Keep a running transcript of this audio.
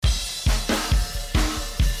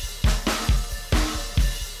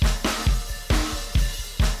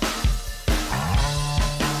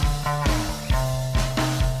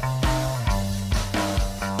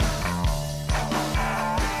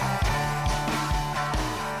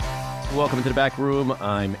Welcome to the back room.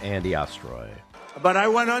 I'm Andy Ostroy. But I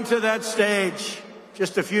went onto that stage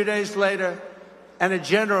just a few days later, and a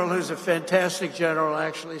general, who's a fantastic general,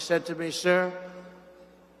 actually said to me, "Sir,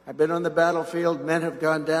 I've been on the battlefield. Men have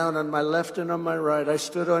gone down on my left and on my right. I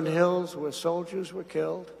stood on hills where soldiers were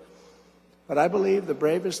killed. But I believe the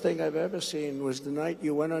bravest thing I've ever seen was the night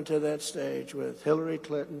you went onto that stage with Hillary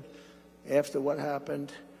Clinton after what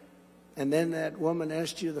happened. And then that woman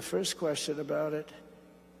asked you the first question about it.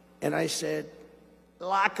 And I said,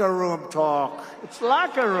 locker room talk. It's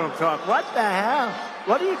locker room talk. What the hell?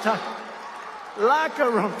 What are you talking?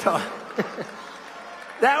 Locker room talk."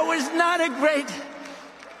 That was not a great...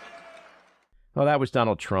 Well, that was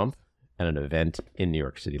Donald Trump at an event in New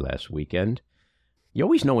York City last weekend. You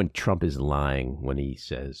always know when Trump is lying when he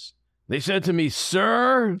says, "They said to me,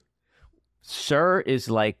 sir." Sir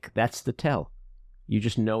is like, that's the tell. You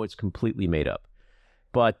just know it's completely made up.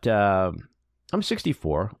 But I'm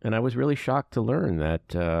 64, and I was really shocked to learn that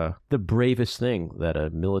the bravest thing that a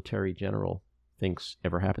military general thinks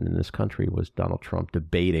ever happened in this country was Donald Trump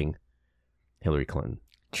debating Hillary Clinton.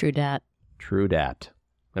 True dat. True dat.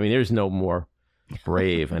 I mean, there's no more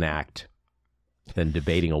brave an act than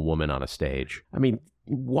debating a woman on a stage. I mean,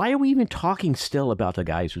 why are we even talking still about the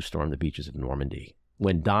guys who stormed the beaches of Normandy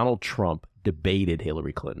when Donald Trump debated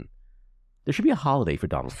Hillary Clinton? There should be a holiday for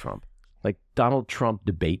Donald Trump, like Donald Trump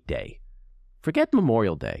Debate Day. Forget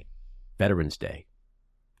Memorial Day, Veterans Day,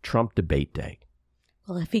 Trump Debate Day.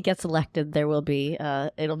 Well, if he gets elected, there will be,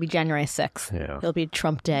 it'll be January 6th. Yeah. It'll be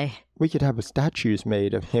Trump Day. We could have statues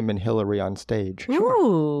made of him and Hillary on stage.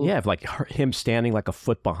 Ooh. Yeah, like him standing like a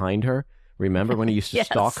foot behind her. Remember when he used to Yes.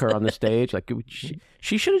 stalk her on the stage? Like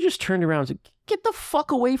she should have just turned around and said, "Get the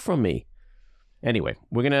fuck away from me." Anyway,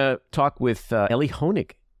 we're going to talk with Elie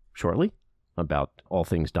Honig shortly about all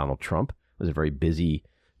things Donald Trump. It was a very busy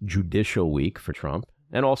judicial week for Trump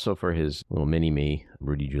and also for his little mini-me,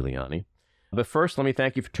 Rudy Giuliani. But first, let me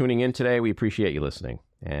thank you for tuning in today. We appreciate you listening,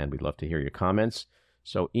 and we'd love to hear your comments.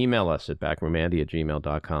 So email us at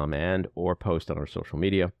backroomandy@gmail.com and or post on our social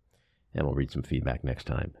media, and we'll read some feedback next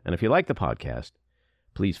time. And if you like the podcast,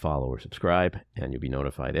 please follow or subscribe, and you'll be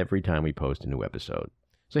notified every time we post a new episode.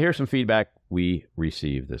 So here's some feedback we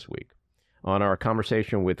received this week. On our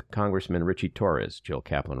conversation with Congressman Richie Torres, Jill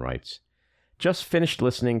Kaplan writes, "Just finished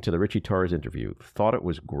listening to the Richie Torres interview. Thought it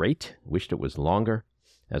was great. Wished it was longer.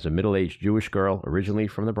 As a middle-aged Jewish girl originally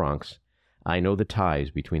from the Bronx, I know the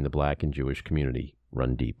ties between the Black and Jewish community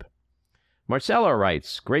run deep." Marcella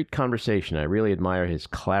writes, "Great conversation. I really admire his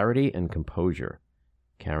clarity and composure."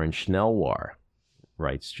 Karen Schnellwar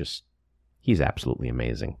writes, he's absolutely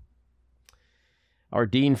amazing. Our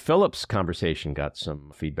Dean Phillips conversation got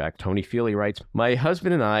some feedback. Tony Feely writes, "My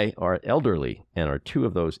husband and I are elderly and are two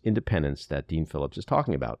of those independents that Dean Phillips is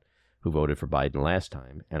talking about, who voted for Biden last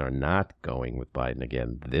time and are not going with Biden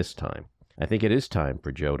again this time. I think it is time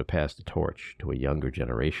for Joe to pass the torch to a younger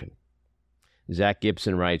generation." Zach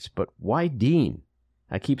Gibson writes, "But why Dean?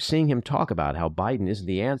 I keep seeing him talk about how Biden isn't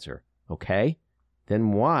the answer. Okay,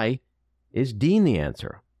 then why is Dean the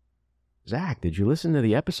answer?" Zach, did you listen to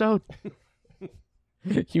the episode?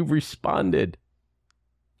 You responded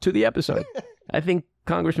to the episode. I think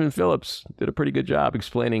Congressman Phillips did a pretty good job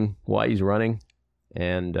explaining why he's running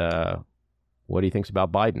and what he thinks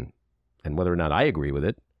about Biden. And whether or not I agree with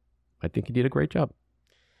it, I think he did a great job.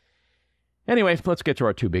 Anyway, let's get to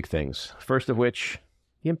our two big things. First of which,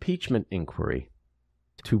 the impeachment inquiry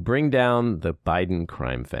to bring down the Biden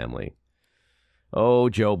crime family. Oh,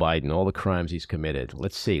 Joe Biden, all the crimes he's committed.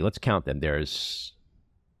 Let's see. Let's count them. There's...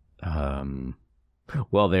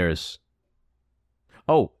 But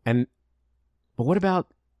what about...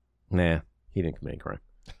 Nah, he didn't commit any crime.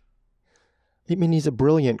 I mean, he's a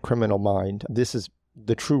brilliant criminal mind. This is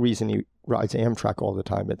the true reason he rides Amtrak all the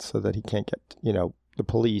time. It's so that he can't get, the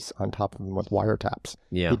police on top of him with wiretaps.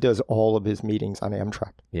 Yeah. He does all of his meetings on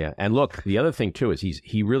Amtrak. Yeah, and look, the other thing, too, is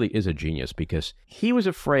he really is a genius because he was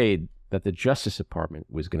afraid that the Justice Department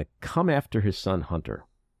was going to come after his son, Hunter,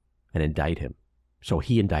 and indict him. So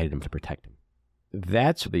he indicted him to protect him.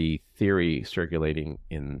 That's the theory circulating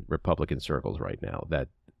in Republican circles right now, that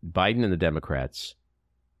Biden and the Democrats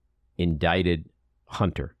indicted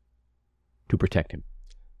Hunter to protect him.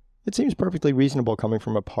 It seems perfectly reasonable coming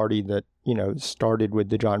from a party that, started with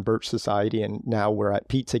the John Birch Society and now we're at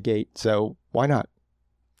Pizzagate. So why not?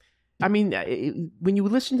 I mean, when you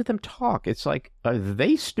listen to them talk, it's like, are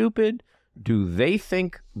they stupid? Do they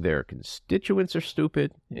think their constituents are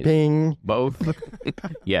stupid? Bing. Both?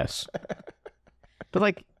 Yes.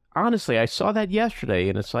 But honestly, I saw that yesterday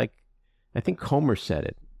and it's like, I think Comer said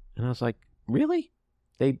it. And I was like, really?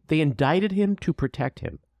 They indicted him to protect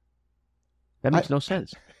him. That makes no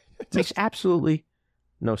sense. It makes absolutely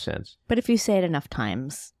no sense. But if you say it enough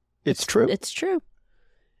times, It's true. It's true.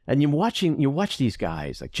 And you watch these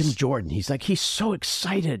guys like Jim Jordan. He's so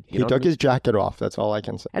excited. He took his jacket off. That's all I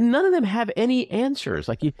can say. And none of them have any answers.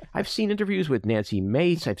 I've seen interviews with Nancy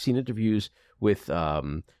Mace. I've seen interviews with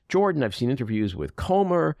Jordan. I've seen interviews with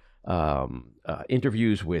Comer.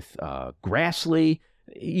 Interviews with Grassley.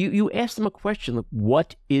 You ask them a question, like,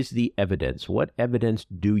 what is the evidence? What evidence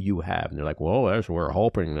do you have? And they're like, well, we're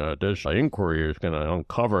hoping that this inquiry is going to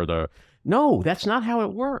uncover the... No, that's not how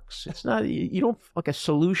it works. It's not, you don't like a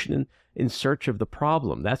solution in search of the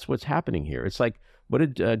problem. That's what's happening here. It's like,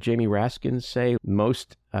 what did Jamie Raskin say?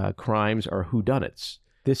 Most crimes are whodunits.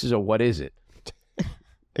 This is a what is it?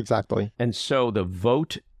 Exactly. And so the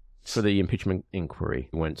vote for the impeachment inquiry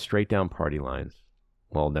went straight down party lines.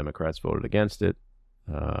 All Democrats voted against it.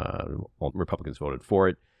 All Republicans voted for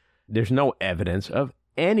it. There's no evidence of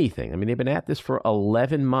anything. I mean, they've been at this for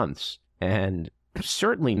 11 months, and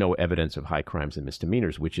certainly no evidence of high crimes and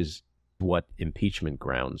misdemeanors, which is what impeachment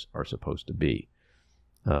grounds are supposed to be.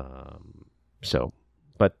 But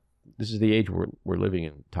this is the age we're living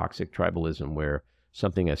in, toxic tribalism, where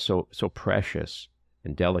something as so precious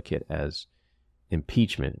and delicate as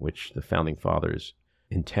impeachment, which the founding fathers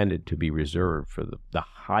intended to be reserved for the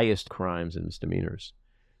highest crimes and misdemeanors,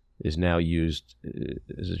 is now used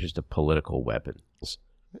as just a political weapon. It's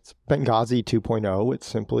Benghazi 2.0. It's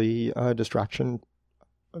simply a distraction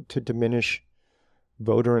to diminish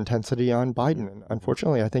voter intensity on Biden. And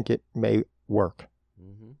unfortunately, I think it may work.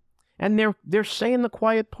 Mm-hmm. And they're saying the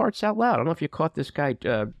quiet parts out loud. I don't know if you caught this guy,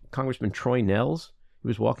 Congressman Troy Nehls. He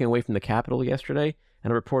was walking away from the Capitol yesterday,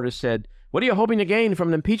 and a reporter said, "What are you hoping to gain from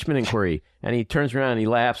an impeachment inquiry?" And he turns around and he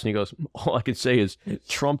laughs and he goes, "All I can say is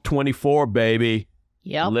Trump 24, baby."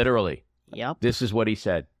 Yep. Literally. Yep. This is what he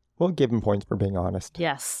said. We'll give him points for being honest.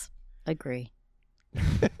 Yes. Agree.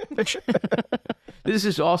 This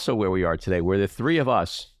is also where we are today, where the three of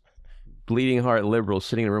us, bleeding heart liberals,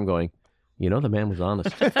 sitting in a room going, the man was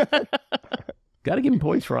honest. Got to give him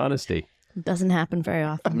points for honesty. It doesn't happen very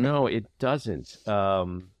often. No, it doesn't.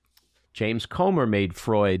 James Comer made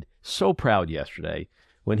Freud so proud yesterday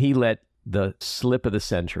when he let the slip of the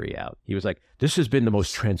century out. He was like, this has been the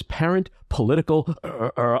most transparent political,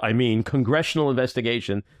 congressional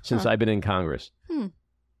investigation since I've been in Congress.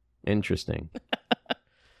 Interesting.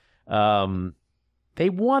 They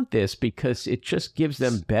want this because it just gives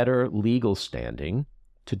them better legal standing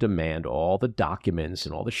to demand all the documents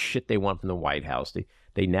and all the shit they want from the White House.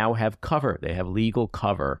 They now have cover. They have legal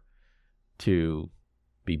cover to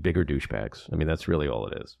be bigger douchebags. I mean, that's really all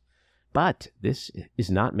it is. But this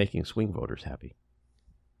is not making swing voters happy.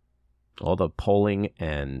 All the polling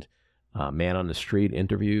and man on the street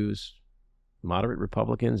interviews, moderate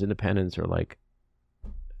Republicans, independents are like,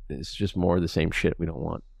 it's just more of the same shit we don't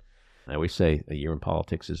want. I always say a year in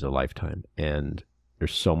politics is a lifetime, and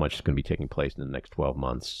there's so much that's going to be taking place in the next 12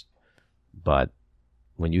 months. But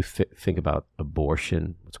when you think about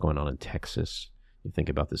abortion, what's going on in Texas, you think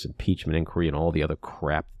about this impeachment inquiry and all the other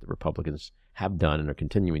crap that the Republicans have done and are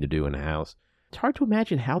continuing to do in the House, it's hard to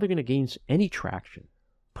imagine how they're going to gain any traction.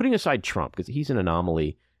 Putting aside Trump, because he's an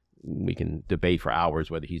anomaly, we can debate for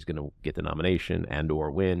hours whether he's going to get the nomination and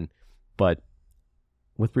or win. But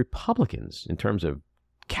with Republicans, in terms of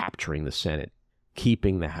capturing the Senate,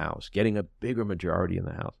 keeping the House, getting a bigger majority in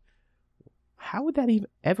the House, how would that even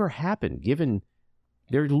ever happen, given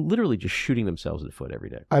they're literally just shooting themselves in the foot every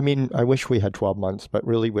day? I mean, I wish we had 12 months, but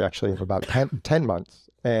really we actually have about 10 months.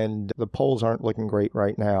 And the polls aren't looking great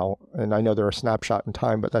right now. And I know they're a snapshot in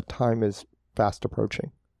time, but that time is fast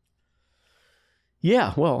approaching.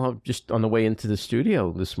 Yeah, well, just on the way into the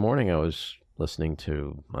studio this morning, I was listening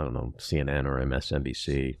to, CNN or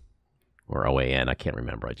MSNBC or OAN. I can't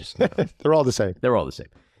remember. I just... They're all the same. They're all the same.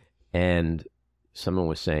 And someone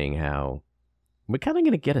was saying how we're kind of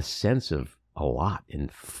going to get a sense of a lot in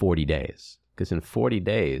 40 days. Because in 40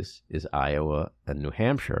 days is Iowa and New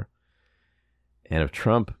Hampshire. And if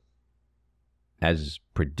Trump, as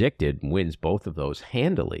predicted, wins both of those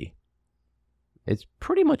handily, it's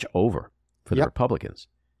pretty much over for the Republicans.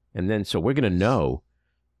 And then, so we're going to know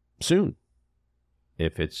soon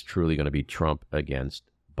if it's truly going to be Trump against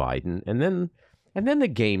Biden. And then the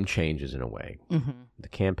game changes in a way. Mm-hmm. The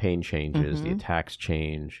campaign changes, the attacks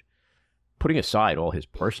change, putting aside all his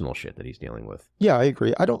personal shit that he's dealing with. Yeah, I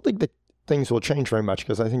agree. I don't think that things will change very much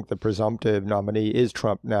because I think the presumptive nominee is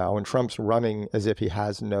Trump now, and Trump's running as if he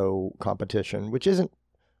has no competition, which isn't,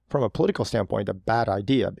 from a political standpoint, a bad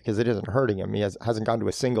idea because it isn't hurting him. He hasn't gone to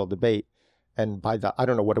a single debate. And by I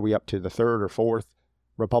don't know, what are we up to, the third or fourth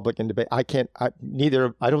Republican debate? I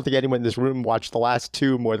don't think anyone in this room watched the last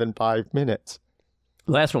two more than 5 minutes.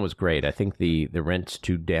 The last one was great. I think the rent's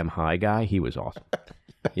too damn high guy, he was awesome.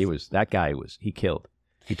 He killed.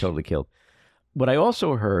 He totally killed. What I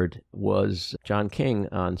also heard was John King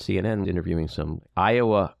on CNN interviewing some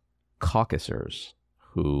Iowa caucusers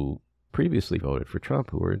who previously voted for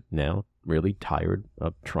Trump, who are now really tired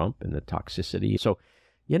of Trump and the toxicity. So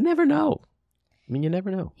you never know. I mean, you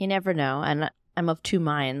never know. You never know. And I'm of two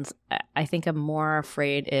minds. I think I'm more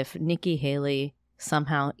afraid if Nikki Haley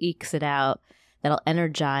somehow ekes it out, that'll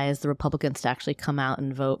energize the Republicans to actually come out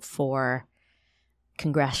and vote for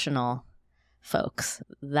congressional folks.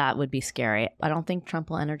 That would be scary. I don't think Trump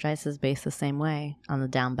will energize his base the same way on the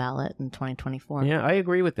down ballot in 2024. Yeah, I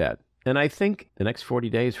agree with that. And I think the next 40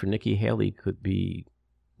 days for Nikki Haley could be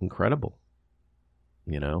incredible,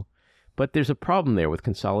 But there's a problem there with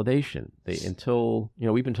consolidation.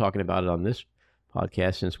 We've been talking about it on this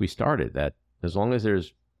podcast since we started, that as long as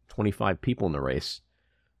there's 25 people in the race,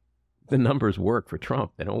 the numbers work for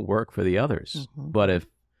Trump. They don't work for the others. Mm-hmm. But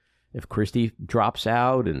if Christie drops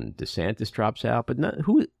out and DeSantis drops out, but none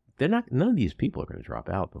of these people are going to drop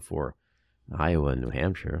out before Iowa and New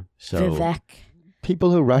Hampshire. So Vivek.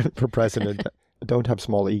 People who run for president don't have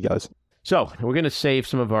small egos. So we're going to save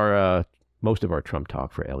some of our most of our Trump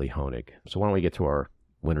talk for Elie Honig. So why don't we get to our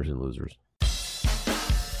winners and losers?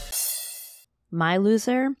 My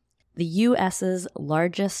loser, the U.S.'s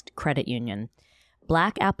largest credit union.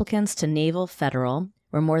 Black applicants to Naval Federal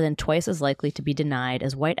were more than twice as likely to be denied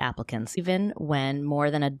as white applicants, even when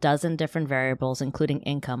more than a dozen different variables, including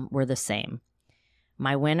income, were the same.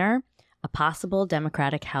 My winner, a possible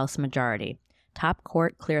Democratic House majority. Top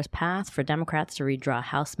court clears path for Democrats to redraw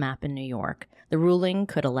House map in New York. The ruling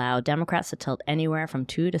could allow Democrats to tilt anywhere from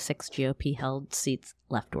 2 to 6 GOP-held seats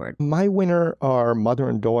leftward. My winner are mother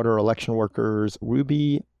and daughter election workers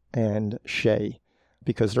Ruby and Shay,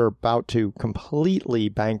 because they're about to completely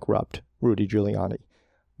bankrupt Rudy Giuliani.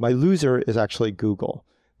 My loser is actually Google.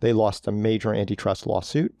 They lost a major antitrust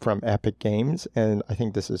lawsuit from Epic Games, and I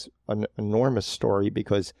think this is an enormous story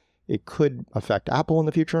because it could affect Apple in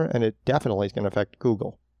the future, and it definitely is going to affect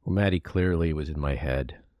Google. Well, Matty clearly was in my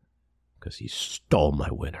head because he stole my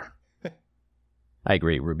winner. I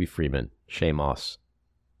agree. Ruby Freeman, Shay Moss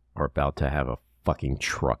are about to have a fucking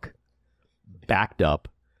truck backed up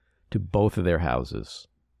to both of their houses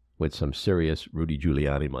with some serious Rudy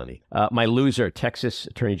Giuliani money. My loser, Texas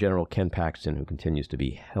Attorney General Ken Paxton, who continues to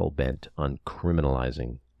be hell-bent on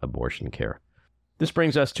criminalizing abortion care. This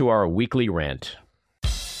brings us to our weekly rant.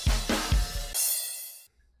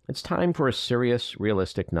 It's time for a serious,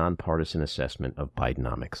 realistic, nonpartisan assessment of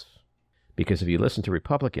Bidenomics. Because if you listen to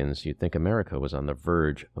Republicans, you'd think America was on the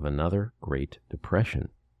verge of another Great Depression.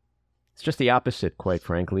 It's just the opposite, quite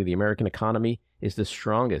frankly. The American economy is the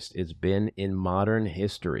strongest it's been in modern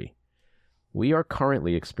history. We are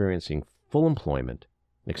currently experiencing full employment,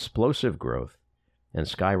 explosive growth, and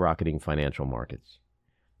skyrocketing financial markets.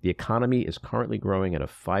 The economy is currently growing at a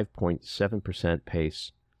 5.7%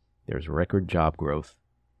 pace. There's record job growth.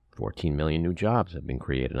 14 million new jobs have been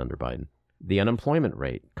created under Biden. The unemployment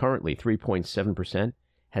rate, currently 3.7%,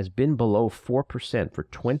 has been below 4% for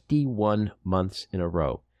 21 months in a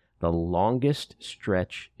row, the longest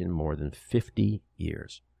stretch in more than 50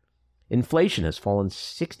 years. Inflation has fallen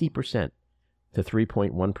 60% to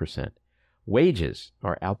 3.1%. Wages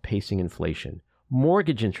are outpacing inflation.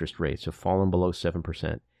 Mortgage interest rates have fallen below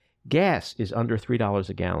 7%. Gas is under $3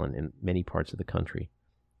 a gallon in many parts of the country.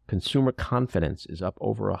 Consumer confidence is up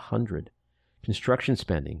over 100. Construction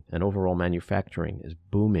spending and overall manufacturing is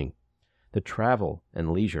booming. The travel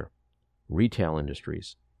and leisure, retail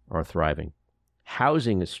industries are thriving.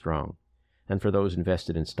 Housing is strong. And for those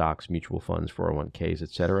invested in stocks, mutual funds, 401ks,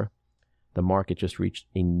 etc., the market just reached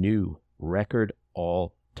a new record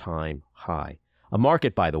all-time high. A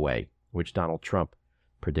market, by the way, which Donald Trump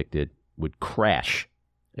predicted would crash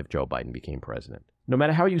if Joe Biden became president. No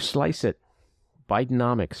matter how you slice it,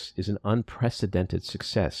 Bidenomics is an unprecedented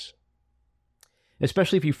success,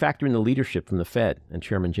 especially if you factor in the leadership from the Fed and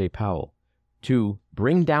Chairman Jay Powell to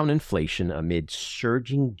bring down inflation amid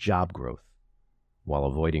surging job growth while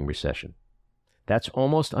avoiding recession. That's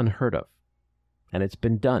almost unheard of, and it's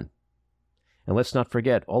been done. And let's not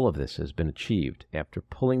forget, all of this has been achieved after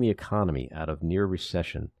pulling the economy out of near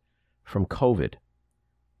recession from COVID.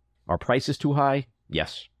 Are prices too high?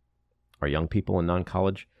 Yes. Are young people and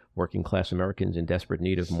non-college working-class Americans in desperate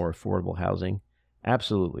need of more affordable housing?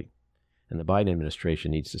 Absolutely. And the Biden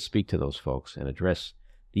administration needs to speak to those folks and address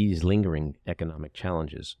these lingering economic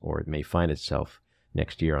challenges, or it may find itself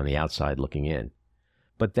next year on the outside looking in.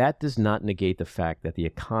 But that does not negate the fact that the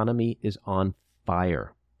economy is on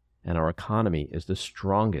fire, and our economy is the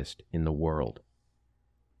strongest in the world.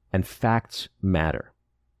 And facts matter.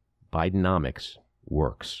 Bidenomics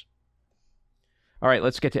works. All right,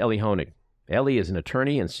 let's get to Elie Honig. Elie is an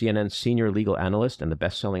attorney and CNN senior legal analyst and the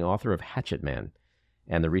best-selling author of Hatchet Man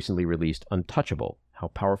and the recently released Untouchable, How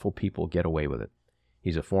Powerful People Get Away With It.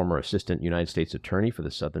 He's a former assistant United States attorney for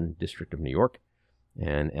the Southern District of New York,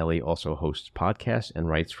 and Elie also hosts podcasts and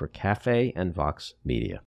writes for Cafe and Vox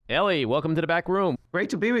Media. Elie, welcome to the back room. Great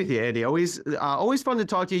to be with you, Andy. Always fun to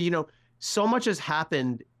talk to you. You know, so much has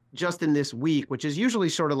happened just in this week, which is usually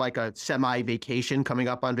sort of like a semi-vacation coming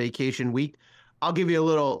up on vacation week. I'll give you a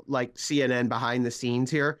little like CNN behind the scenes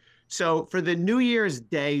here. So for the New Year's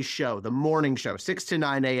Day show, the morning show, 6 to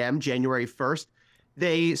 9 a.m., January 1st,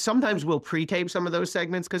 they sometimes will pre-tape some of those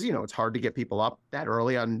segments because, you know, it's hard to get people up that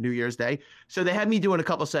early on New Year's Day. So they had me doing a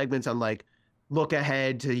couple segments on like look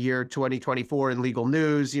ahead to year 2024 in legal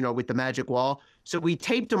news, you know, with the magic wall. So we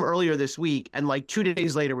taped them earlier this week. And like 2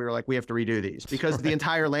 days later, we were like, we have to redo these because the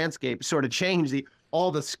entire landscape sort of changed. All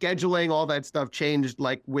the scheduling, all that stuff changed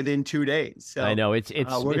like within 2 days. So I know we're going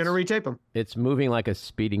to retape them. It's moving like a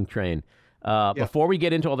speeding train. Before we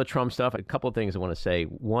get into all the Trump stuff, a couple of things I want to say.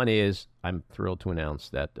 One is I'm thrilled to announce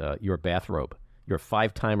that your bathrobe, your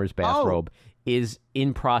 5-timers bathrobe is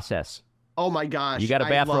in process. Oh my gosh. You got a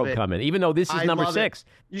bathrobe coming, even though this is number 6.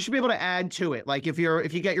 You should be able to add to it. Like if you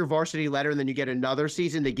get your varsity letter and then you get another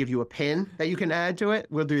season, they give you a pin that you can add to it.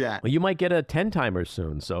 We'll do that. Well, you might get a 10-timer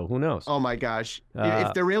soon, so who knows? Oh my gosh.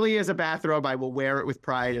 If there really is a bathrobe, I will wear it with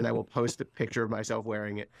pride and I will post a picture of myself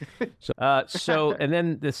wearing it. So, and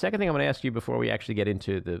then the second thing I'm going to ask you before we actually get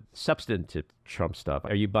into the substantive Trump stuff,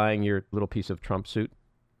 are you buying your little piece of Trump suit?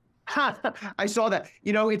 I saw that.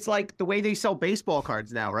 You know, it's like the way they sell baseball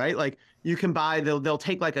cards now, right? Like you can buy, they'll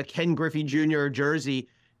take like a Ken Griffey Jr. jersey,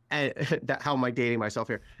 and how am I dating myself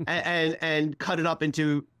here? And cut it up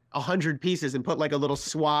into 100 pieces and put like a little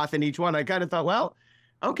swath in each one. I kind of thought, well,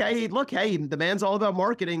 okay, look, hey, the man's all about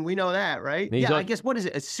marketing. We know that, right? Yeah, I guess, what is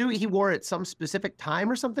it? A suit he wore at some specific time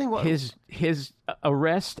or something? What? His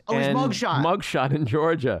arrest his and mugshot in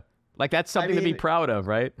Georgia. Like, that's something to be proud of,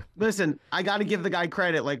 right? Listen, I got to give the guy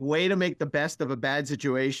credit. Like, way to make the best of a bad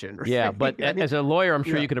situation. Right? Yeah, but as a lawyer, I'm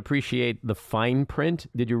sure you could appreciate the fine print.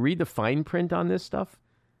 Did you read the fine print on this stuff?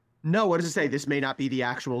 No, what does it say? This may not be the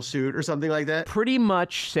actual suit or something like that? Pretty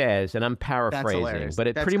much says, and I'm paraphrasing, but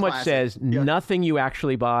it That's pretty much classic. says nothing you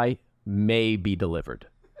actually buy may be delivered.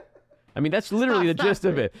 I mean, that's literally the gist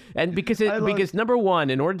of it. And because number one,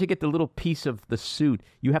 in order to get the little piece of the suit,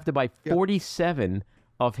 you have to buy 47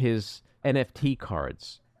 of his NFT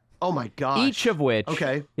cards. Oh my gosh. Each of which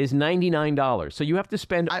is $99. So you have to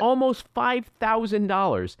spend almost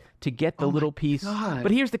 $5,000 to get the little piece. God.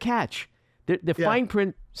 But here's the catch. The fine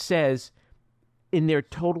print says, in their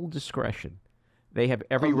total discretion, they have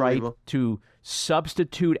every right to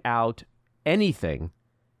substitute out anything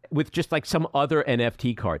with just like some other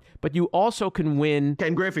NFT card. But you also can win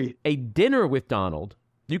Ken Griffey a dinner with Donald.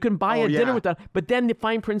 You can buy a dinner with Donald. But then the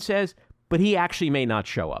fine print says, but he actually may not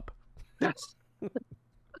show up.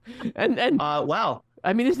 and wow.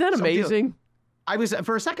 I mean, isn't that amazing?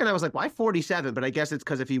 For a second, I was like, why 47? But I guess it's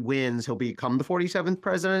because if he wins, he'll become the 47th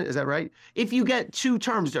president. Is that right? If you get 2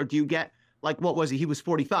 terms, or do you get, like, what was he? He was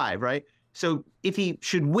 45, right? So if he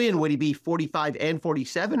should win, would he be 45 and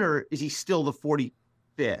 47, or is he still the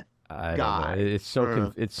 45th? I don't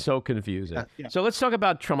know. It's so confusing. So let's talk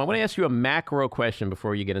about Trump. I want to ask you a macro question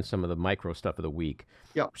before you get into some of the micro stuff of the week.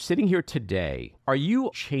 Sitting here today, are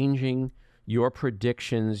you changing your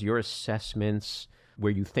predictions, your assessments,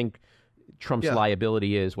 where you think Trump's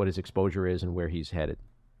liability is, what his exposure is, and where he's headed?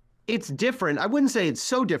 It's different. I wouldn't say it's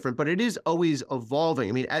so different, but it is always evolving.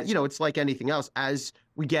 I mean, you know, it's like anything else. As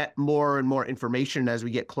we get more and more information, as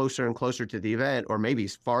we get closer and closer to the event, or maybe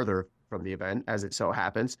farther from the event, as it so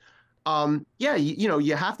happens, you know,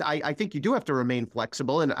 you have to, I think you do have to remain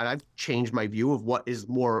flexible, and I've changed my view of what is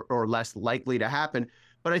more or less likely to happen.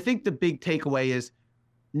 But I think the big takeaway is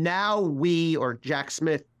now we, or Jack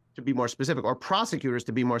Smith to be more specific, or prosecutors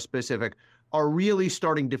to be more specific, are really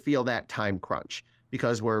starting to feel that time crunch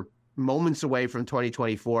because we're moments away from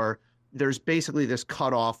 2024. There's basically this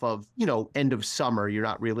cutoff of, you know, end of summer. You're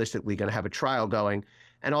not realistically going to have a trial going.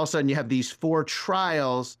 And all of a sudden you have these 4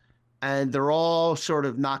 trials, and they're all sort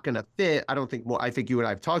of not going to fit. I think you and I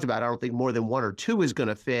have talked about it. I don't think more than 1 or 2 is going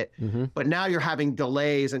to fit. But now you're having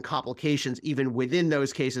delays and complications even within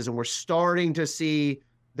those cases. And we're starting to see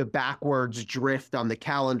the backwards drift on the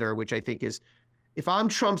calendar, which I think is, if I'm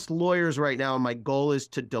Trump's lawyers right now and my goal is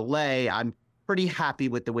to delay, I'm pretty happy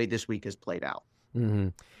with the way this week has played out.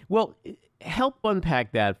 Well, help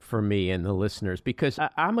unpack that for me and the listeners, because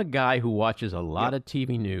I'm a guy who watches a lot of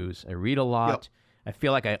TV news. I read a lot. I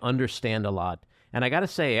feel like I understand a lot. And I got to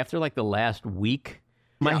say, after like the last week,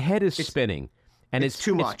 My Yeah. head is spinning, and it's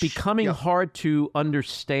too much. It's becoming Yep. hard to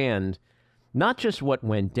understand not just what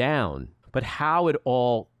went down, but how it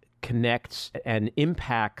all connects and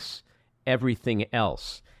impacts everything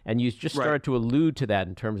else. And you just Right. started to allude to that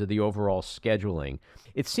in terms of the overall scheduling.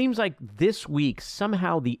 It seems like this week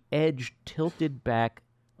somehow the edge tilted back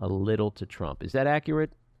a little to Trump. Is that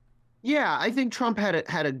accurate? Yeah, I think Trump had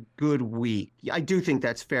a good week. I do think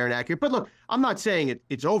that's fair and accurate. But look, I'm not saying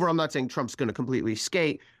it's over. I'm not saying Trump's going to completely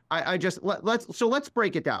skate. I just let's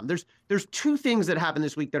break it down. There's two things that happened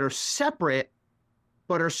this week that are separate,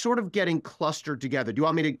 but are sort of getting clustered together. Do you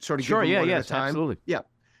want me to sort of Sure. give them one Yes, at a time? absolutely. Yeah.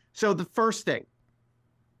 So the first thing,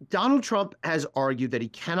 Donald Trump has argued that he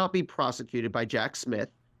cannot be prosecuted by Jack Smith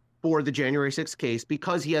for the January 6th case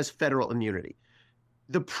because he has federal immunity.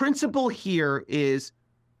 The principle here is,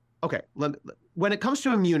 okay, when it comes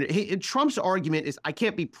to immunity, Trump's argument is I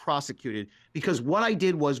can't be prosecuted because what I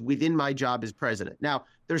did was within my job as president. Now,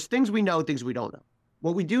 there's things we know, things we don't know.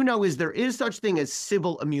 What we do know is there is such thing as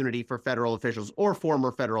civil immunity for federal officials or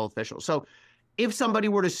former federal officials. So if somebody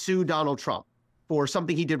were to sue Donald Trump for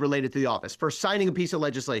something he did related to the office, for signing a piece of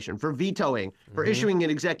legislation, for vetoing, for issuing an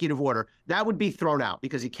executive order, that would be thrown out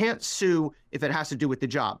because he can't sue if it has to do with the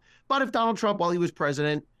job. But if Donald Trump, while he was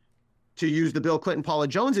president, to use the Bill Clinton, Paula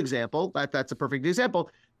Jones example, that's a perfect example.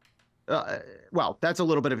 Well, that's a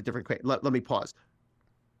little bit of a different case. Let me pause.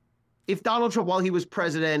 If Donald Trump, while he was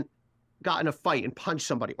president, got in a fight and punched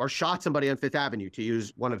somebody or shot somebody on Fifth Avenue, to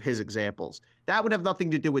use one of his examples, that would have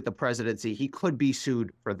nothing to do with the presidency. He could be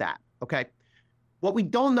sued for that, okay? What we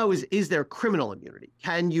don't know is there criminal immunity?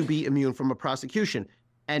 Can you be immune from a prosecution?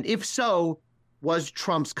 And if so, was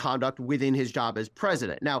Trump's conduct within his job as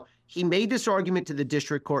president? Now, he made this argument to the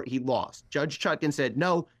district court. He lost. Judge Chutkan said,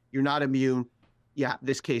 no, you're not immune. Yeah,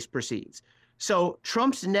 this case proceeds. So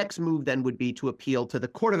Trump's next move then would be to appeal to the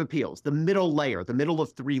Court of Appeals, the middle layer, the middle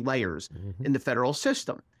of three layers in the federal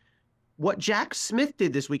system. What Jack Smith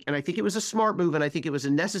did this week, and I think it was a smart move, and I think it was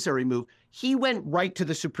a necessary move, he went right to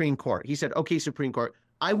the Supreme Court. He said, okay, Supreme Court,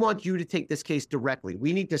 I want you to take this case directly.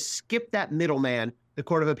 We need to skip that middleman, the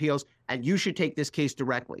Court of Appeals, and you should take this case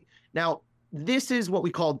directly. Now, this is what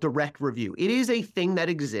we call direct review. It is a thing that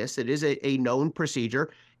exists. It is a known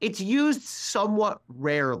procedure. It's used somewhat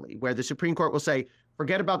rarely, where the Supreme Court will say,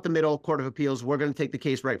 forget about the middle Court of Appeals. We're going to take the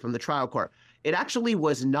case right from the trial court. It actually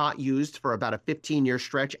was not used for about a 15-year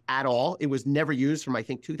stretch at all. It was never used from, I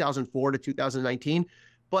think, 2004 to 2019.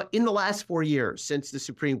 But in the last 4 years, since the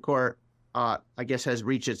Supreme Court, I guess, has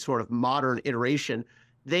reached its sort of modern iteration,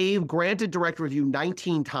 they've granted direct review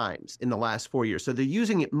 19 times in the last 4 years. So they're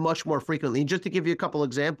using it much more frequently. And just to give you a couple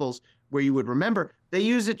examples where you would remember, they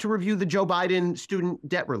use it to review the Joe Biden student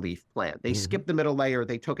debt relief plan. They skipped the middle layer.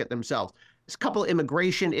 They took it themselves. There's a couple of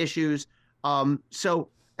immigration issues.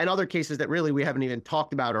 And other cases that really we haven't even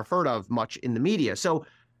talked about or heard of much in the media. So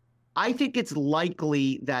I think it's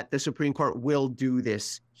likely that the Supreme Court will do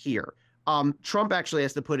this here. Trump actually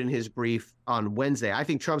has to put in his brief on Wednesday. I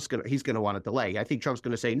think he's going to want to delay. I think Trump's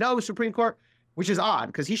going to say, no, Supreme Court, which is odd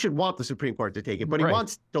because he should want the Supreme Court to take it, but he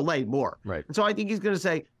wants delay more. Right. And so I think he's going to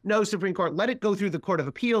say, no, Supreme Court, let it go through the Court of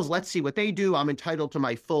Appeals. Let's see what they do. I'm entitled to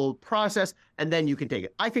my full process, and then you can take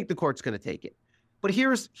it. I think the court's going to take it. But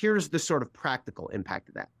here's the sort of practical impact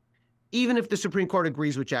of that. Even if the Supreme Court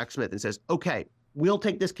agrees with Jack Smith and says, okay, we'll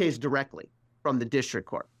take this case directly from the district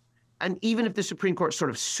court. And even if the Supreme Court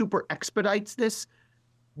sort of super expedites this,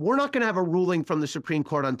 we're not going to have a ruling from the Supreme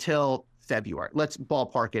Court until February. Let's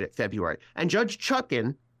ballpark it at February. And Judge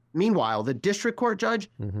Chutkan, meanwhile, the district court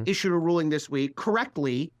judge, issued a ruling this week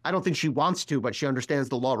correctly. I don't think she wants to, but she understands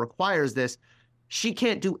the law requires this. She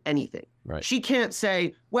can't do anything. Right. She can't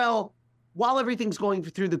say, well, while everything's going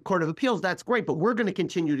through the Court of Appeals, that's great, but we're going to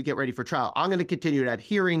continue to get ready for trial. I'm going to continue to have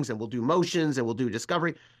hearings, and we'll do motions, and we'll do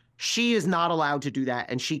discovery. She is not allowed to do that,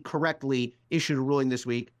 and she correctly issued a ruling this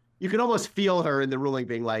week. You can almost feel her in the ruling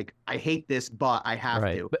being like, I hate this, but I have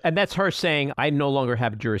to. And that's her saying, I no longer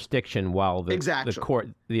have jurisdiction while the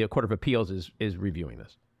Court of Appeals is reviewing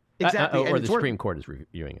this. Exactly. Or the Supreme Court is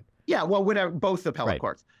reviewing it. Yeah, well, both appellate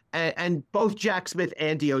courts. And both Jack Smith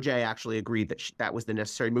and DOJ actually agreed that that was the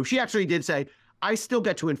necessary move. She actually did say, I still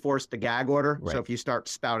get to enforce the gag order. Right. So if you start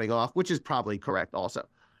spouting off, which is probably correct also.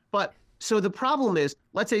 But so the problem is,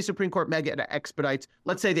 let's say Supreme Court mega expedites.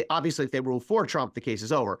 Let's say obviously if they rule for Trump, the case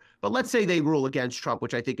is over. But let's say they rule against Trump,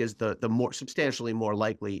 which I think is the more substantially more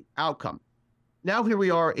likely outcome. Now here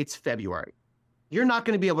we are, it's February. You're not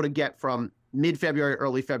going to be able to get from mid-February,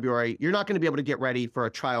 early February, you're not going to be able to get ready for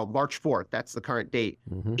a trial March 4th, that's the current date,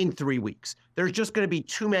 in 3 weeks. There's just going to be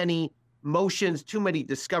too many motions, too many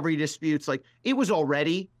discovery disputes. Like, it was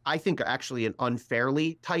already, I think, actually an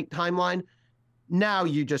unfairly tight timeline. now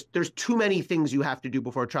there's too many things you have to do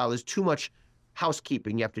before a trial. There's too much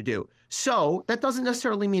housekeeping you have to do. So that doesn't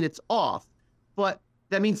necessarily mean it's off, but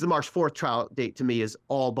that means the March 4th trial date to me is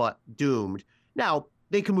all but doomed. Now,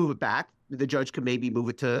 they can move it back. The judge could maybe move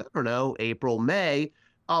it to, I don't know, April, May.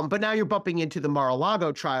 But now you're bumping into the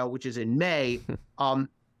Mar-a-Lago trial, which is in May.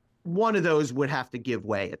 One of those would have to give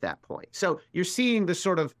way at that point. So you're seeing the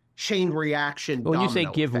sort of chain reaction. When you say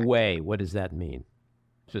give effect. way, what does that mean?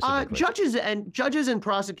 Judges and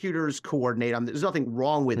prosecutors coordinate on. There's nothing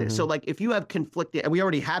wrong with it. So like if you have conflicting, and we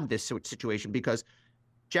already have this situation because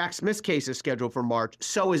Jack Smith's case is scheduled for March.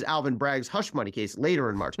 So is Alvin Bragg's hush money case later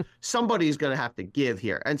in March. Somebody's going to have to give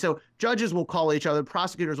here. And so judges will call each other.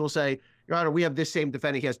 Prosecutors will say, Your Honor, we have this same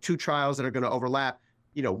defendant. He has two trials that are going to overlap.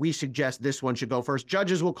 We suggest this one should go first.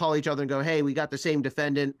 Judges will call each other and go, hey, we got the same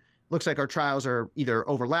defendant. Looks like our trials are either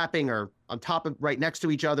overlapping or on top of right next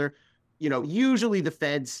to each other. Usually the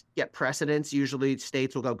feds get precedence. Usually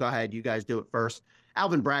states will go ahead, you guys do it first.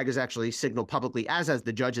 Alvin Bragg has actually signaled publicly, as has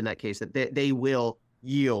the judge in that case, that they will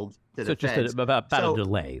yield to the feds. So just about a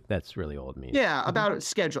delay. That's really all it means. Yeah, about a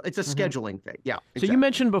schedule. It's a scheduling thing. Yeah. So you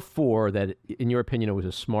mentioned before that, in your opinion, it was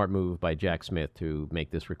a smart move by Jack Smith to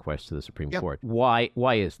make this request to the Supreme Court. Why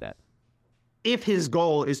is that? If his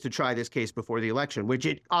goal is to try this case before the election, which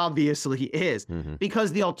it obviously is,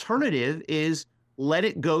 because the alternative is let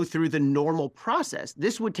it go through the normal process.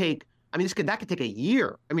 This would take, that could take a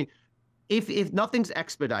year. If nothing's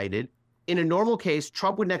expedited, in a normal case,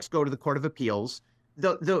 Trump would next go to the Court of Appeals.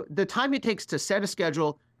 The time it takes to set a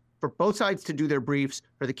schedule for both sides to do their briefs,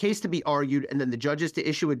 for the case to be argued, and then the judges to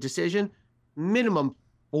issue a decision, minimum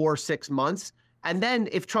 4 or 6 months. And then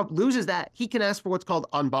if Trump loses that, he can ask for what's called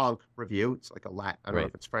en banc review. It's like a Latin, I don't know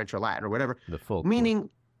if it's French or Latin or whatever. The full meaning,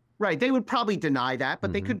 right, they would probably deny that,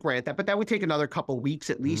 but they could grant that. But that would take another couple weeks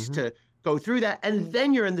at least to go through that. And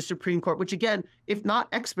then you're in the Supreme Court, which again, if not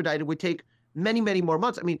expedited, would take many, many more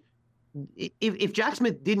months. If Jack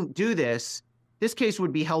Smith didn't do this, this case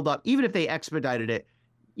would be held up. Even if they expedited it,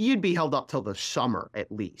 you'd be held up till the summer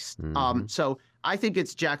at least. So I think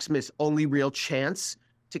it's Jack Smith's only real chance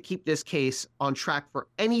to keep this case on track for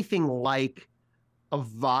anything like a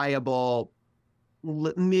viable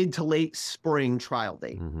mid to late spring trial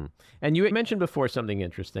date. And you mentioned before something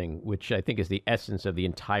interesting, which I think is the essence of the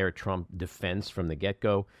entire Trump defense from the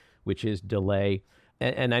get-go, which is delay.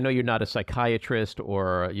 And I know you're not a psychiatrist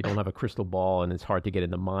or you don't have a crystal ball, and it's hard to get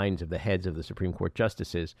in the minds of the heads of the Supreme Court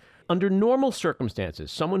justices. Under normal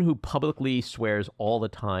circumstances, someone who publicly swears all the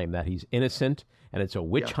time that he's innocent and it's a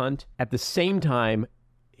witch hunt, at the same time,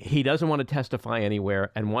 he doesn't want to testify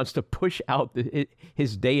anywhere and wants to push out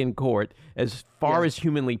his day in court as far as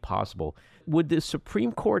humanly possible. Would the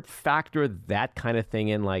Supreme Court factor that kind of thing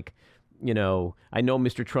in? Like, I know,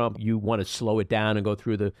 Mr. Trump, you want to slow it down and go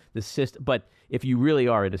through the system. But if you really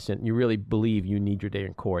are innocent, you really believe you need your day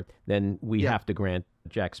in court, then we have to grant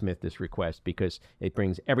Jack Smith this request because it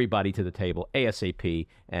brings everybody to the table ASAP,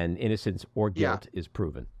 and innocence or guilt is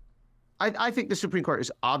proven. I think the Supreme Court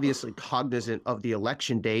is obviously cognizant of the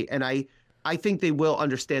election date, and I think they will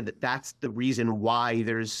understand that that's the reason why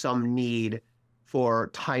there's some need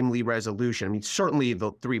for timely resolution. Certainly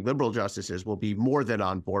the 3 liberal justices will be more than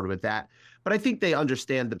on board with that, but I think they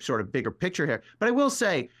understand the sort of bigger picture here. But I will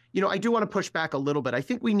say, I do want to push back a little bit. I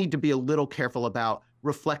think we need to be a little careful about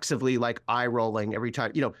reflexively like eye rolling every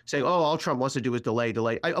time, saying, oh, all Trump wants to do is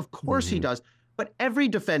delay. Of course he does. But every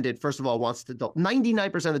defendant, first of all, wants to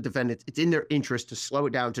 99% of defendants, it's in their interest to slow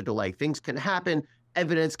it down, to delay. Things can happen.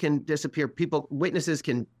 Evidence can disappear. Witnesses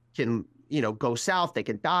can go south. They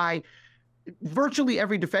can die. Virtually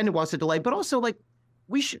every defendant wants to delay, but also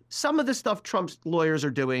some of the stuff Trump's lawyers are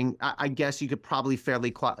doing, I guess you could probably fairly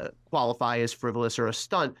qualify as frivolous or a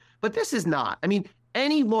stunt, but this is not.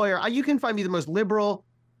 Any lawyer, you can find me the most liberal,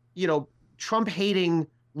 Trump hating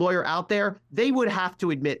lawyer out there, they would have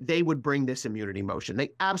to admit they would bring this immunity motion.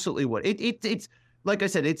 They absolutely would. It's like I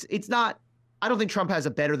said, it's not, I don't think Trump has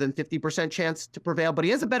a better than 50% chance to prevail, but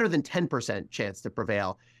he has a better than 10% chance to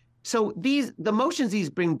prevail. So the motions he's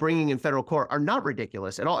bringing in federal court are not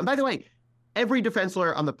ridiculous at all. And by the way, every defense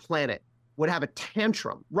lawyer on the planet would have a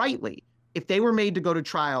tantrum, rightly, if they were made to go to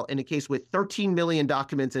trial in a case with 13 million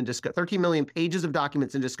documents and 13 million pages of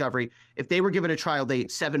documents in discovery, if they were given a trial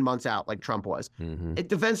date 7 months out like Trump was.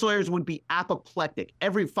 Defense lawyers would be apoplectic.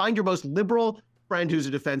 Find your most liberal friend who's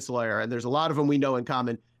a defense lawyer, and there's a lot of them we know in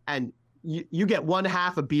common, and you get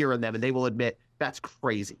 1/2 a beer in them, and they will admit that's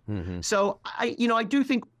crazy. So I do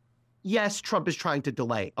think, yes, Trump is trying to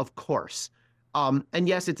delay, of course. And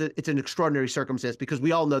yes, it's an extraordinary circumstance because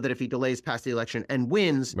we all know that if he delays past the election and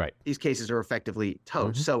wins, these cases are effectively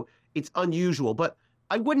toast. So it's unusual. But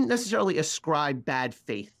I wouldn't necessarily ascribe bad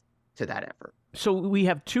faith to that effort. So we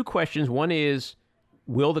have two questions. One is,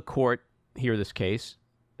 will the court hear this case?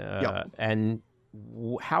 And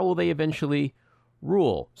how will they eventually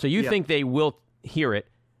rule? So you think they will hear it,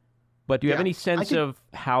 but do you have any sense of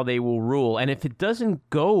how they will rule? And if it doesn't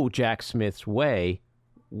go Jack Smith's way,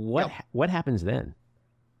 what happens then?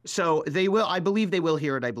 So they will, I believe they will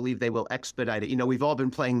hear it. I believe they will expedite it. You know, we've all been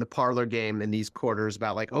playing the parlor game in these quarters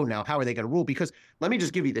about like, oh, now how are they going to rule? Because let me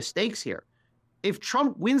just give you the stakes here. If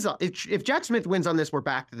Trump wins, if Jack Smith wins on this, we're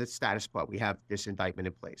back to the status quo. We have this indictment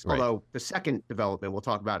in place. Right. Although the second development we'll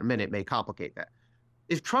talk about in a minute may complicate that.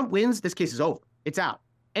 If Trump wins, this case is over. It's out.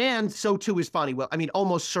 And so too is Fani Willis. I mean,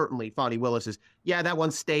 almost certainly Fani Willis is, that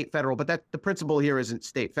one's state, federal, but the principle here isn't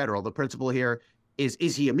state, federal. The principle here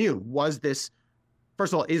is he immune? Was this,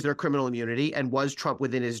 first of all, is there criminal immunity? And was Trump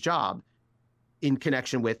within his job in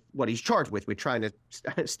connection with what he's charged with trying to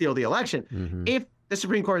steal the election? Mm-hmm. If the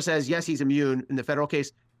Supreme Court says, yes, he's immune in the federal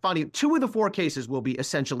case, Fani, 2 of the 4 cases will be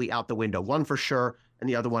essentially out the window. One for sure, and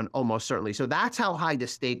the other one almost certainly. So that's how high the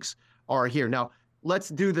stakes are here. Now, let's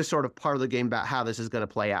do the sort of part of the game about how this is going to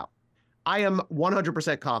play out. I am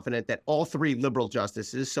 100% confident that all 3 liberal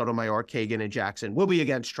justices, Sotomayor, Kagan, and Jackson, will be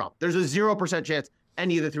against Trump. There's a 0% chance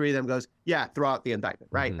any of the 3 of them goes, throw out the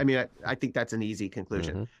indictment, right? Mm-hmm. I mean, I think that's an easy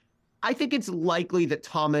conclusion. Mm-hmm. I think it's likely that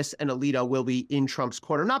Thomas and Alito will be in Trump's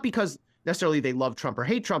corner, not because necessarily they love Trump or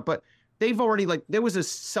hate Trump, but they've already, there was a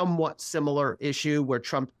somewhat similar issue where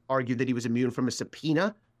Trump argued that he was immune from a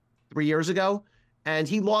subpoena 3 years ago. And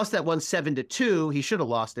he lost that one 7-2. He should have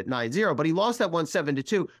lost it 9-0, but he lost that one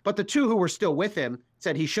 7-2. But the 2 who were still with him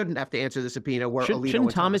said he shouldn't have to answer the subpoena. Where Alito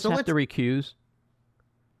shouldn't Thomas have to recuse?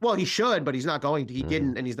 Well, he should, but he's not going to. He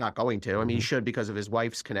didn't, and he's not going to. I mean, he should because of his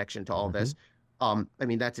wife's connection to all this. I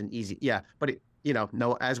mean, that's an easy, but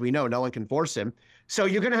as we know, no one can force him. So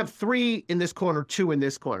you're going to have 3 in this corner, 2 in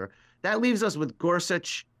this corner. That leaves us with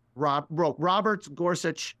Gorsuch, Roberts,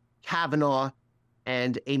 Gorsuch, Kavanaugh,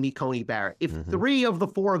 and Amy Coney Barrett. If 3 of the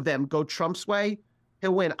 4 of them go Trump's way,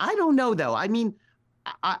 he'll win. I don't know, though. I mean,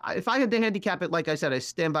 if I had to handicap it, like I said, I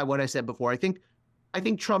stand by what I said before. I think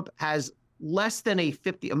Trump has less than a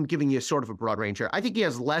 50, I'm giving you sort of a broad range here. I think he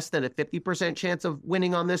has less than a 50% chance of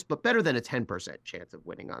winning on this, but better than a 10% chance of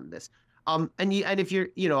winning on this. And if you're,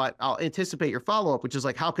 I'll anticipate your follow-up, which is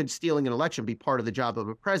like, how could stealing an election be part of the job of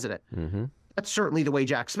a president? Mm-hmm. That's certainly the way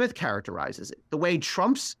Jack Smith characterizes it. The way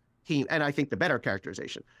Trump's team, and I think the better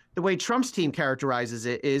characterization, the way Trump's team characterizes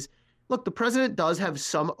it is, look, the president does have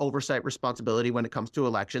some oversight responsibility when it comes to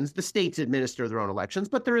elections. The states administer their own elections,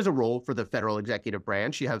 but there is a role for the federal executive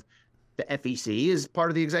branch. You have the FEC is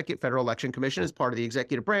part of the Federal Election Commission is part of the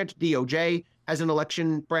executive branch. DOJ has an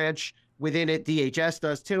election branch within it. DHS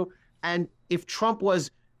does too. And if Trump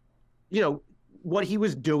was, what he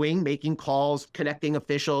was doing, making calls, connecting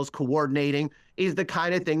officials, coordinating, is the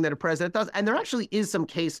kind of thing that a president does. And there actually is some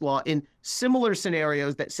case law in similar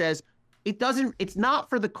scenarios that says it's not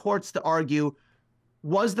for the courts to argue,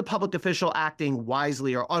 was the public official acting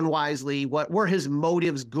wisely or unwisely? What were his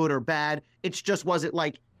motives, good or bad? It's just, was it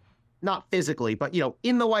not physically, but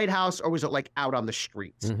in the White House, or was it out on the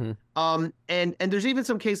streets? Mm-hmm. And there's even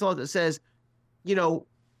some case law that says,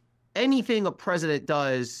 anything a president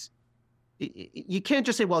does, you can't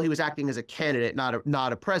just say, well, he was acting as a candidate,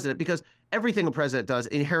 not a president, because everything a president does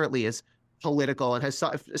inherently is political and has,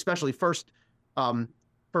 especially first-term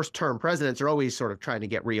presidents are always sort of trying to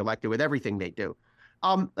get reelected with everything they do.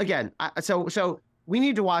 So we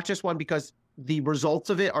need to watch this one because the results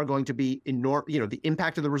of it are going to be enormous. The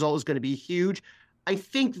impact of the result is going to be huge. I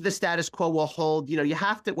think the status quo will hold.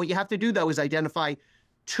 What you have to do, though, is identify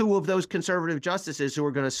 2 of those conservative justices who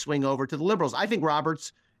are going to swing over to the liberals. I think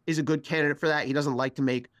Roberts is a good candidate for that. He doesn't like to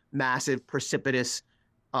make massive, precipitous,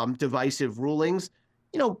 divisive rulings.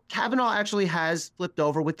 Kavanaugh actually has flipped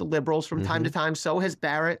over with the liberals from time to time. So has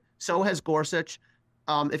Barrett. So has Gorsuch.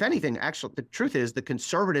 If anything, actually, the truth is the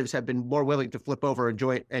conservatives have been more willing to flip over and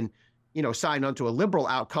join and sign on to a liberal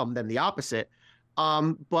outcome than the opposite.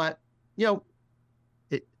 But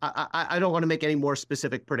I don't want to make any more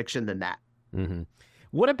specific prediction than that. Mm-hmm.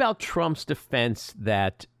 What about Trump's defense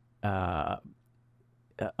that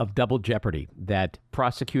of double jeopardy, that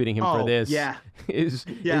prosecuting him for this is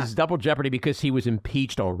double jeopardy because he was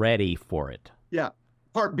impeached already for it? Yeah.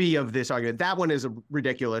 Part B of this argument, that one is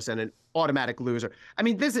ridiculous and an automatic loser. I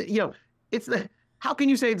mean, this is, how can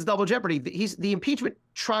you say it's double jeopardy? The impeachment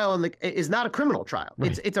trial is not a criminal trial.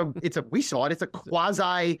 Right. We saw it. It's a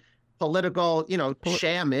quasi political,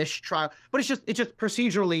 shamish trial, but it's just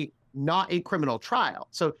procedurally not a criminal trial.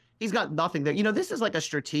 So he's got nothing there. This is like a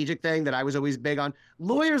strategic thing that I was always big on.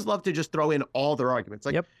 Lawyers love to just throw in all their arguments.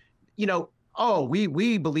 oh,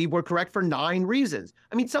 we believe we're correct for 9 reasons.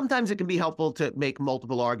 I mean, sometimes it can be helpful to make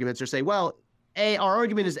multiple arguments or say, well, our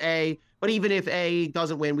argument is A, but even if A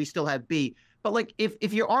doesn't win, we still have B. But like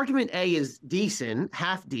if your argument A is decent,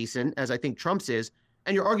 half decent, as I think Trump's is,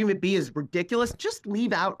 and your argument B is ridiculous, just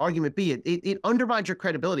leave out argument B. It undermines your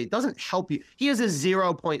credibility. It doesn't help you. He has a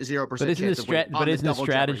 0.0% chance of winning. But isn't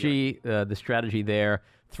the strategy there,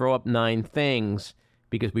 throw up 9 things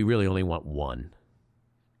because we really only want one?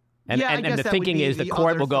 And the thinking is the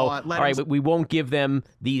court will go, all right, but we won't give them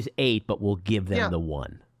these 8, but we'll give them the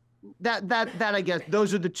 1. That I guess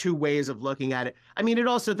those are the 2 ways of looking at it. I mean,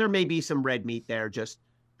 there may be some red meat there just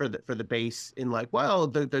for the base in like, well,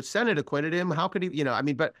 the Senate acquitted him. How could he, I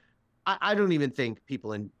mean, but I don't even think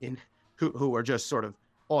people in who are just sort of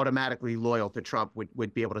automatically loyal to Trump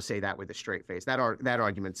would be able to say that with a straight face. That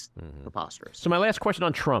argument's preposterous. So my last question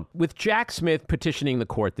on Trump, with Jack Smith petitioning the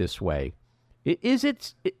court this way, is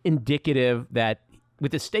it indicative that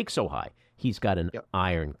with the stakes so high, he's got an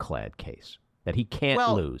ironclad case that he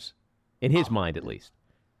can't lose, in his mind at least?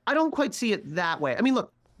 I don't quite see it that way. I mean,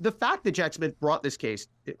 look, the fact that Jack Smith brought this case,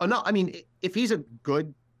 if he's a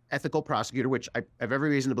good ethical prosecutor, which I have every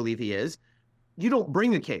reason to believe he is, you don't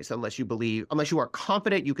bring a case unless you are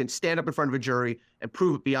confident you can stand up in front of a jury and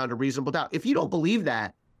prove it beyond a reasonable doubt. If you don't believe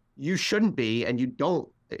that, you shouldn't be, and you don't,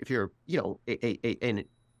 if you're, an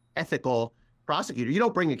ethical prosecutor, you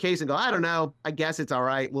don't bring a case and go, I don't know, I guess it's all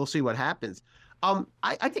right, we'll see what happens.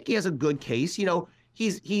 I think he has a good case.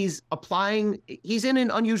 He's in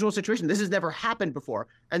an unusual situation. This has never happened before.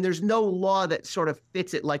 And there's no law that sort of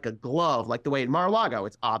fits it like a glove, like the way in Mar-a-Lago.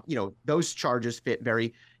 It's, those charges fit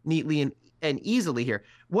very neatly and easily here.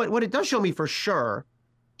 What it does show me for sure,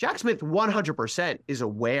 Jack Smith 100% is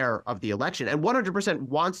aware of the election and 100%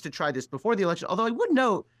 wants to try this before the election. Although I would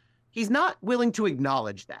note, he's not willing to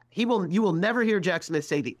acknowledge that. You will never hear Jack Smith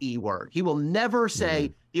say the E word. He will never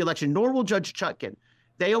say the election, nor will Judge Chutkan.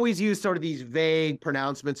 They always use sort of these vague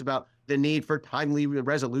pronouncements about the need for timely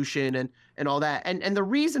resolution and all that. And the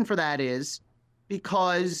reason for that is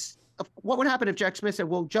because of what would happen if Jack Smith said,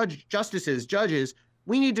 well, judges,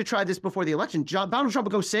 we need to try this before the election. Donald Trump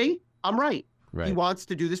would go, see, I'm right. He wants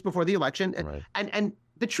to do this before the election. And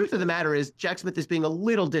the truth of the matter is Jack Smith is being a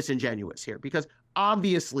little disingenuous here because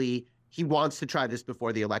obviously he wants to try this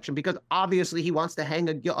before the election because obviously he wants to hang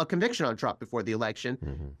a conviction on Trump before the election,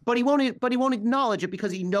 but he won't acknowledge it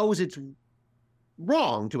because he knows it's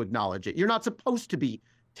wrong to acknowledge it. You're not supposed to be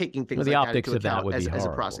taking things like that into account as a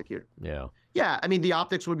prosecutor. Yeah. I mean, the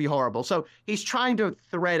optics would be horrible. So he's trying to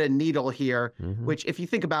thread a needle here, which if you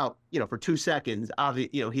think about, for 2 seconds,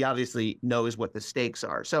 he obviously knows what the stakes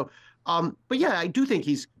are. So, but yeah, I do think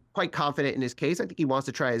he's quite confident in his case. I think he wants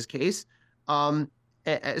to try his case.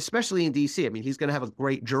 Especially in D.C. I mean, he's going to have a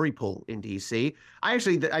great jury pool in D.C. I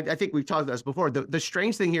think we've talked about this before. The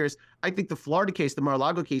strange thing here is I think the Florida case, the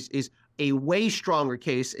Mar-a-Lago case, is a way stronger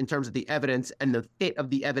case in terms of the evidence and the fit of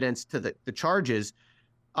the evidence to the charges.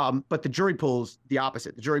 But the jury pool's the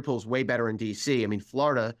opposite. The jury pool's way better in D.C. I mean,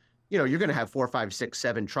 Florida, you're going to have 4, 5, 6,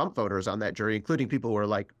 7 Trump voters on that jury, including people who are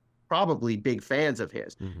like probably big fans of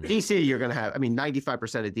his. D.C., you're going to have,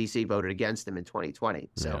 95% of D.C. voted against him in 2020.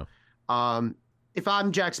 So. If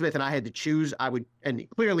I'm Jack Smith and I had to choose, I would, and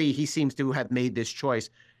clearly he seems to have made this choice.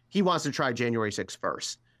 He wants to try January 6th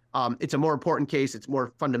first. It's a more important case. It's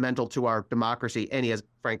more fundamental to our democracy, and he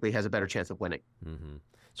frankly has a better chance of winning.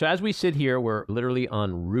 So as we sit here, we're literally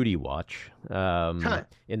on Rudy watch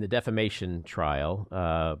in the defamation trial.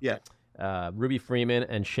 Ruby Freeman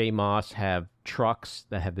and Shay Moss have trucks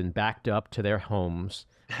that have been backed up to their homes,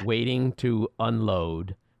 waiting to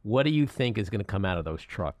unload. What do you think is going to come out of those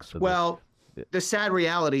trucks? The sad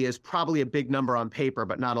reality is probably a big number on paper,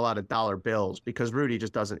 but not a lot of dollar bills because Rudy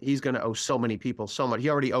just doesn't. He's going to owe so many people so much. He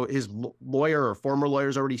already his lawyer or former lawyer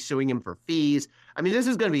is already suing him for fees. I mean, this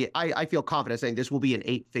is going to be. I feel confident saying this will be an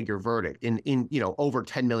 8-figure verdict in over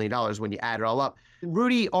 $10 million when you add it all up.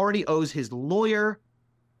 Rudy already owes his lawyer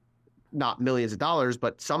not millions of dollars,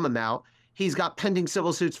 but some amount. He's got pending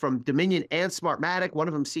civil suits from Dominion and Smartmatic. One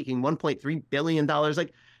of them seeking $1.3 billion.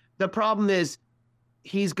 Like the problem is.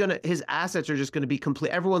 His assets are just going to be complete.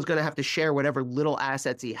 Everyone's going to have to share whatever little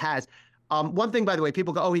assets he has. One thing, by the way,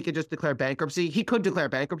 people go, oh, he could just declare bankruptcy. He could declare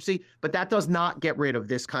bankruptcy, but that does not get rid of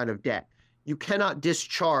this kind of debt. You cannot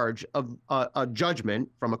discharge a judgment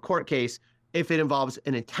from a court case if it involves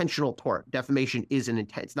an intentional tort. Defamation is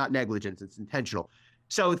it's not negligence, it's intentional.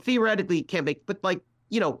 So theoretically, it can't make, but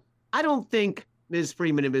I don't think Ms.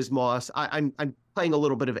 Freeman and Ms. Moss, I'm playing a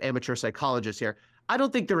little bit of amateur psychologist here. I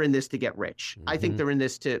don't think they're in this to get rich. I think they're in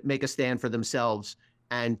this to make a stand for themselves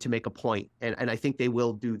and to make a point. And I think they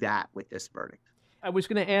will do that with this verdict. I was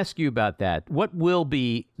going to ask you about that. What will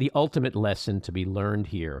be the ultimate lesson to be learned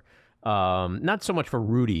here? Not so much for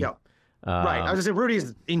Rudy. Yeah. Right. I was going to say Rudy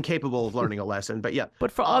is incapable of learning a lesson, but yeah.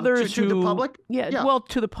 But for others to the public? Yeah, well,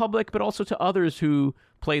 to the public, but also to others who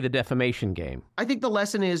play the defamation game. I think the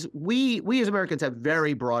lesson is we as Americans have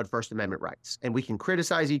very broad First Amendment rights, and we can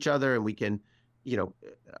criticize each other and we can,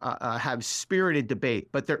 have spirited debate.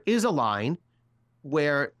 But there is a line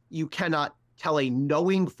where you cannot tell a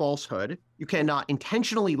knowing falsehood. You cannot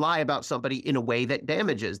intentionally lie about somebody in a way that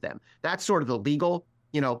damages them. That's sort of the legal,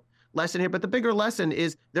 lesson here. But the bigger lesson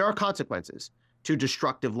is there are consequences to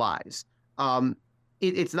destructive lies.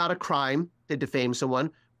 It's not a crime to defame someone,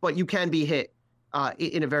 but you can be hit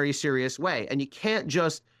in a very serious way. And you can't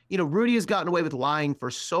just, Rudy has gotten away with lying for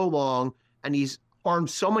so long, and he's harmed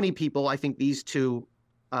so many people. I think these two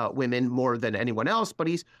women more than anyone else, but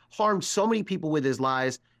he's harmed so many people with his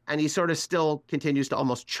lies, and he sort of still continues to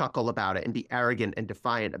almost chuckle about it and be arrogant and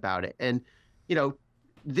defiant about it. And,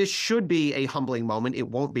 this should be a humbling moment. It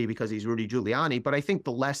won't be because he's Rudy Giuliani, but I think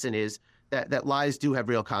the lesson is that lies do have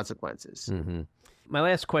real consequences. Mm-hmm. My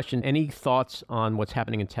last question, any thoughts on what's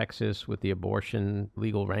happening in Texas with the abortion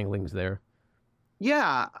legal wranglings there?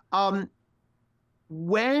 Yeah.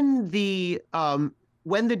 When the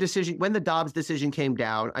Dobbs decision came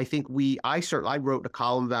down, I think I wrote a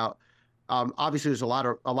column about, obviously there's a lot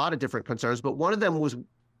of different concerns, but one of them was,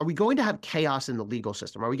 are we going to have chaos in the legal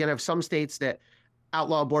system? Are we going to have some states that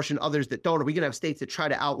outlaw abortion, others that don't? Are we going to have states that try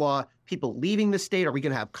to outlaw people leaving the state? Are we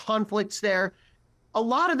going to have conflicts there? A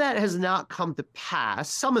lot of that has not come to pass.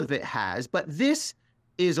 Some of it has, but this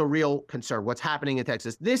is a real concern, what's happening in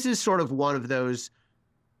Texas. This is sort of one of those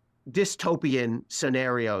dystopian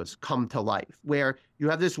scenarios come to life, where you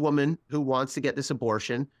have this woman who wants to get this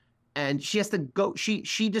abortion, and she has to go,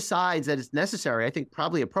 she decides that it's necessary, I think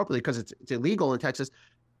probably appropriately because it's illegal in Texas.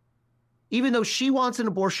 Even though she wants an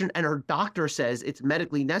abortion and her doctor says it's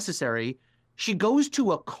medically necessary, she goes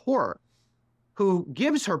to a court who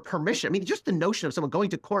gives her permission. I mean, just the notion of someone going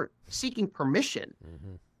to court seeking permission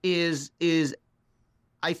is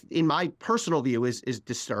in my personal view, is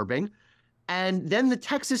disturbing. And then the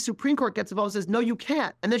Texas Supreme Court gets involved and says, no, you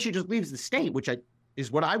can't. And then she just leaves the state, which is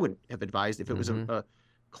what I would have advised if it was a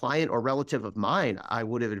client or relative of mine. I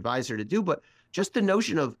would have advised her to do. But just the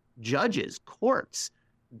notion of judges, courts,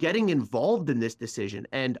 getting involved in this decision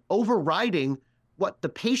and overriding what the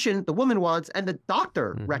patient, the woman wants, and the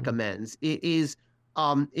doctor recommends is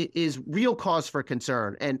real cause for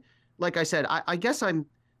concern. And like I said, I guess I'm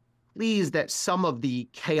pleased that some of the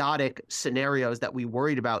chaotic scenarios that we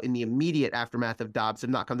worried about in the immediate aftermath of Dobbs have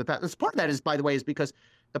not come to pass. And part of that is, by the way, is because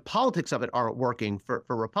the politics of it aren't working for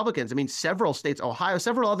Republicans. I mean, several states, Ohio,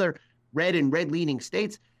 several other red and red-leaning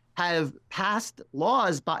states have passed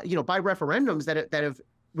laws by referendums that have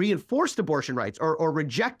reinforced abortion rights or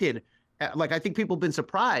rejected, like I think people have been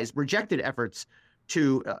surprised, rejected efforts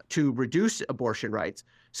to reduce abortion rights.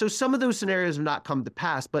 So some of those scenarios have not come to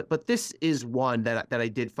pass, but this is one that I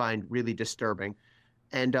did find really disturbing.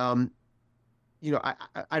 And,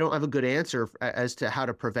 I don't have a good answer as to how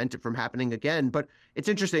to prevent it from happening again, but it's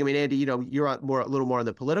interesting. I mean, Andy, you're a little more on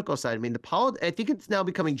the political side. I mean, I think it's now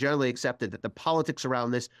becoming generally accepted that the politics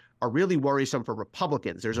around this are really worrisome for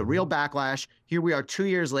Republicans. There's a real backlash. Here we are 2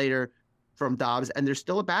 years later from Dobbs, and there's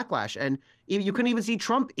still a backlash. And you couldn't even see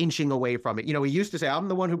Trump inching away from it. He used to say, I'm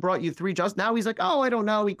the one who brought you 3 justices. Now he's like, oh, I don't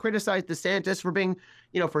know. He criticized DeSantis for being,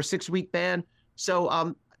 for a 6-week ban.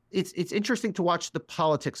 So it's interesting to watch the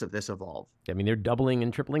politics of this evolve. I mean, they're doubling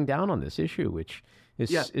and tripling down on this issue, which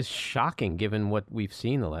is shocking given what we've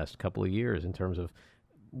seen the last couple of years in terms of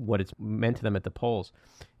what it's meant to them at the polls.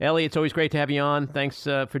 Elie, it's always great to have you on. Thanks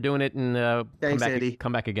for doing it, and thanks, Andy.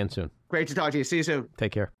 Come back again soon. Great to talk to you. See you soon.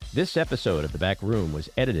 Take care. This episode of The Back Room was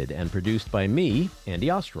edited and produced by me, Andy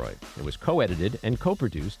Ostroy. It was co-edited and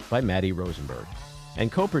co-produced by Maddie Rosenberg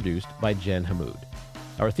and co-produced by Jen Hammoud.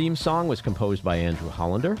 Our theme song was composed by Andrew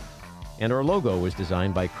Hollander, and our logo was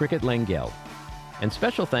designed by Cricket Langell. And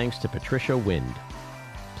special thanks to Patricia Wind.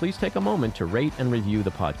 Please take a moment to rate and review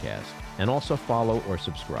the podcast, and also follow or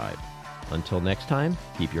subscribe. Until next time,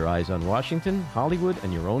 keep your eyes on Washington, Hollywood,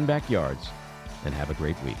 and your own backyards, and have a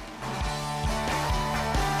great week.